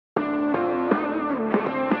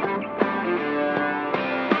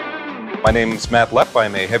My name is Matt Lepp.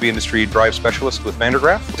 I'm a heavy industry drive specialist with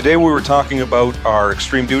Vandergraaf. Today we were talking about our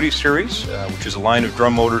Extreme Duty series, which is a line of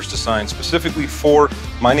drum motors designed specifically for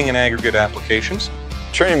mining and aggregate applications.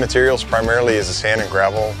 Trading materials primarily is a sand and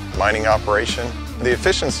gravel mining operation. The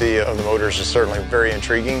efficiency of the motors is certainly very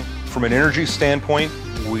intriguing. From an energy standpoint,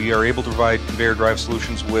 we are able to provide conveyor drive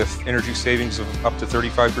solutions with energy savings of up to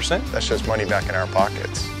 35%. That's just money back in our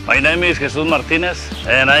pockets. My name is Jesus Martinez,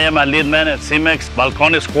 and I am a lead man at CEMEX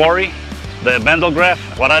Balcones Quarry. The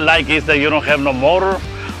Vandergraaf, what I like is that you don't have no motor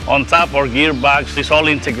on top or gearbox. It's all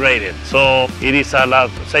integrated, so it is a lot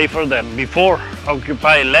safer than before.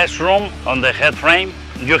 Occupy less room on the head frame.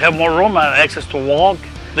 You have more room and access to walk.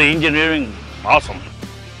 The engineering, awesome.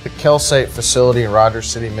 The calcite facility in Rogers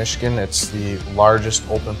City, Michigan, it's the largest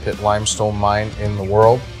open pit limestone mine in the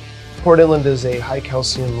world. Port Inland is a high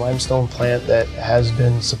calcium limestone plant that has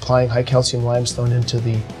been supplying high calcium limestone into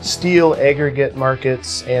the steel aggregate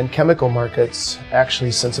markets and chemical markets actually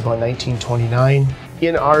since about 1929.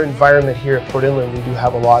 In our environment here at Port Inland, we do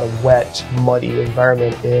have a lot of wet, muddy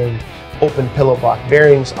environment, and open pillow block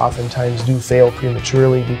bearings oftentimes do fail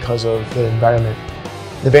prematurely because of the environment.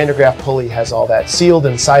 The Vandergraaf pulley has all that sealed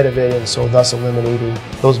inside of it, and so thus eliminating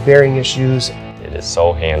those bearing issues. It is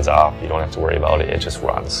so hands-off, you don't have to worry about it, it just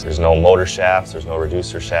runs. There's no motor shafts, there's no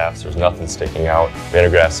reducer shafts, there's nothing sticking out.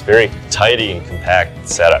 Vandergraaf's very tidy and compact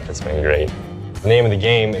setup, it's been great. The name of the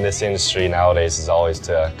game in this industry nowadays is always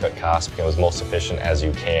to cut costs, become as most efficient as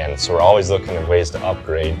you can. So we're always looking at ways to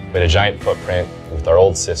upgrade. We had a giant footprint with our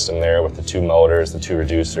old system there with the 2 motors, the 2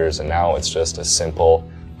 reducers, and now it's just a simple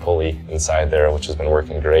pulley inside there, which has been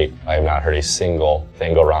working great. I have not heard a single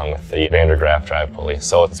thing go wrong with the Vandergraaf drive pulley,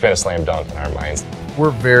 so it's been a slam dunk in our minds. We're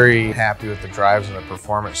very happy with the drives and the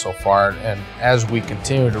performance so far, and as we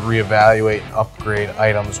continue to reevaluate and upgrade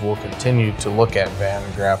items, we'll continue to look at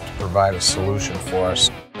Vandergraaf to provide a solution for us.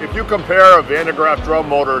 If you compare a Vandergraaf drum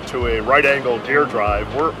motor to a right-angle gear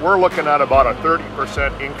drive, we're looking at about a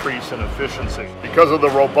 30% increase in efficiency. Because of the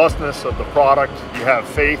robustness of the product, you have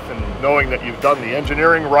faith in knowing that you've done the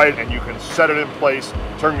engineering right and you can set it in place,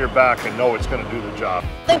 turn your back and know it's going to do the job.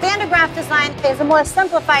 The Vandergraaf design is a more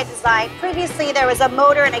simplified design. Previously there was a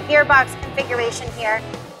motor and a gearbox configuration here,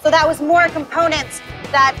 so that was more components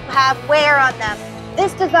that have wear on them.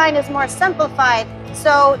 This design is more simplified,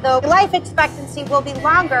 so the life expectancy will be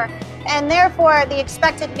longer, and therefore the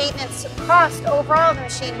expected maintenance cost overall of the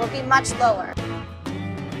machine will be much lower.